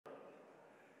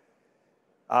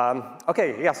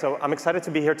Okay, yeah, so I'm excited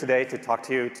to be here today to talk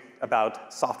to you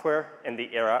about software in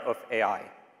the era of AI.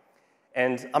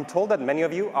 And I'm told that many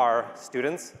of you are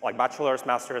students, like bachelor's,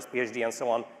 master's, PhD, and so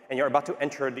on, and you're about to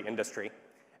enter the industry.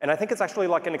 And I think it's actually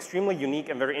like an extremely unique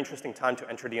and very interesting time to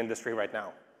enter the industry right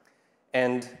now.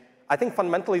 And I think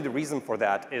fundamentally the reason for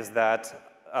that is that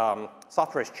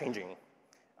software is changing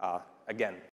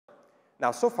again.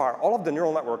 Now, so far, all of the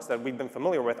neural networks that we've been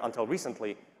familiar with until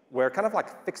recently were kind of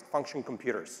like fixed function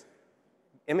computers,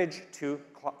 image to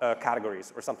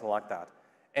categories or something like that.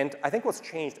 And I think what's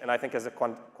changed, and I think is a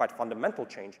quite fundamental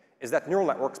change, is that neural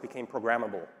networks became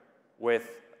programmable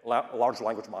with large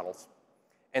language models.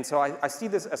 And so I see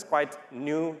this as quite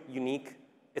new, unique.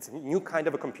 It's a new kind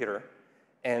of a computer.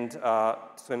 And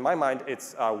so in my mind,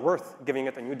 it's worth giving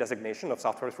it a new designation of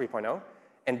Software 3.0.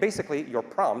 And basically, your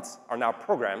prompts are now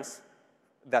programs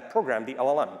that program the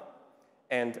LLM.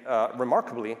 And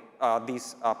remarkably,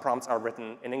 these prompts are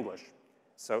written in English.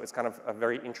 So it's kind of a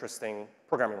very interesting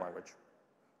programming language.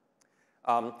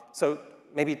 So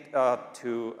maybe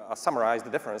to summarize the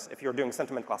difference, if you're doing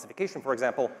sentiment classification, for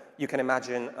example, you can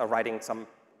imagine writing some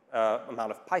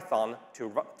amount of Python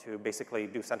to basically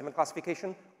do sentiment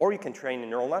classification, or you can train a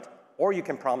neural net, or you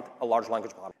can prompt a large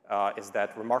language model. Is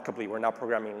that remarkably, we're now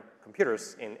programming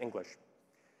computers in English.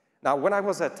 Now, when I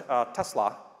was at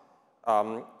Tesla,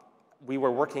 we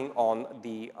were working on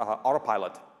the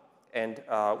Autopilot, and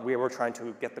we were trying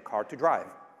to get the car to drive.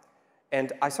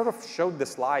 And I sort of showed the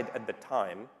slide at the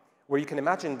time where you can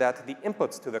imagine that the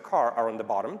inputs to the car are on the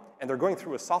bottom, and they're going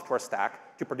through a software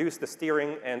stack to produce the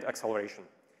steering and acceleration.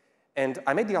 And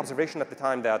I made the observation at the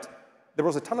time that there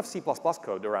was a ton of C++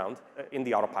 code around in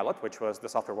the Autopilot, which was the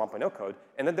Software 1.0 code,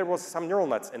 and then there was some neural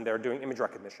nets in there doing image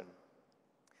recognition.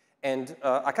 And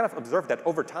I kind of observed that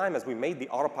over time, as we made the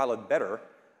Autopilot better,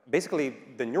 basically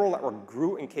the neural network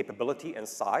grew in capability and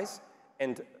size,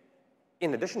 and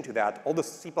in addition to that, all the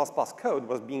C++ code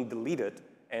was being deleted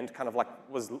and kind of like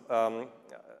was, and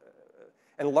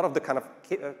a lot of the kind of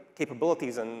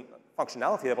capabilities and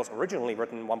functionality that was originally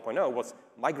written in 1.0 was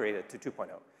migrated to 2.0.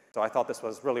 So I thought this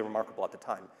was really remarkable at the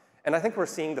time. And I think we're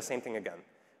seeing the same thing again,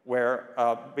 where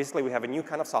basically we have a new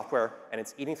kind of software and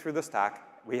it's eating through the stack.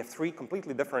 We have 3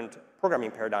 completely different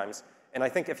programming paradigms. And I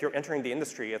think if you're entering the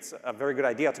industry, it's a very good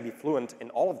idea to be fluent in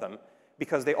all of them,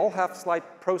 because they all have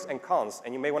slight pros and cons,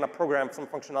 and you may want to program some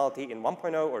functionality in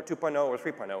 1.0 or 2.0 or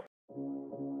 3.0.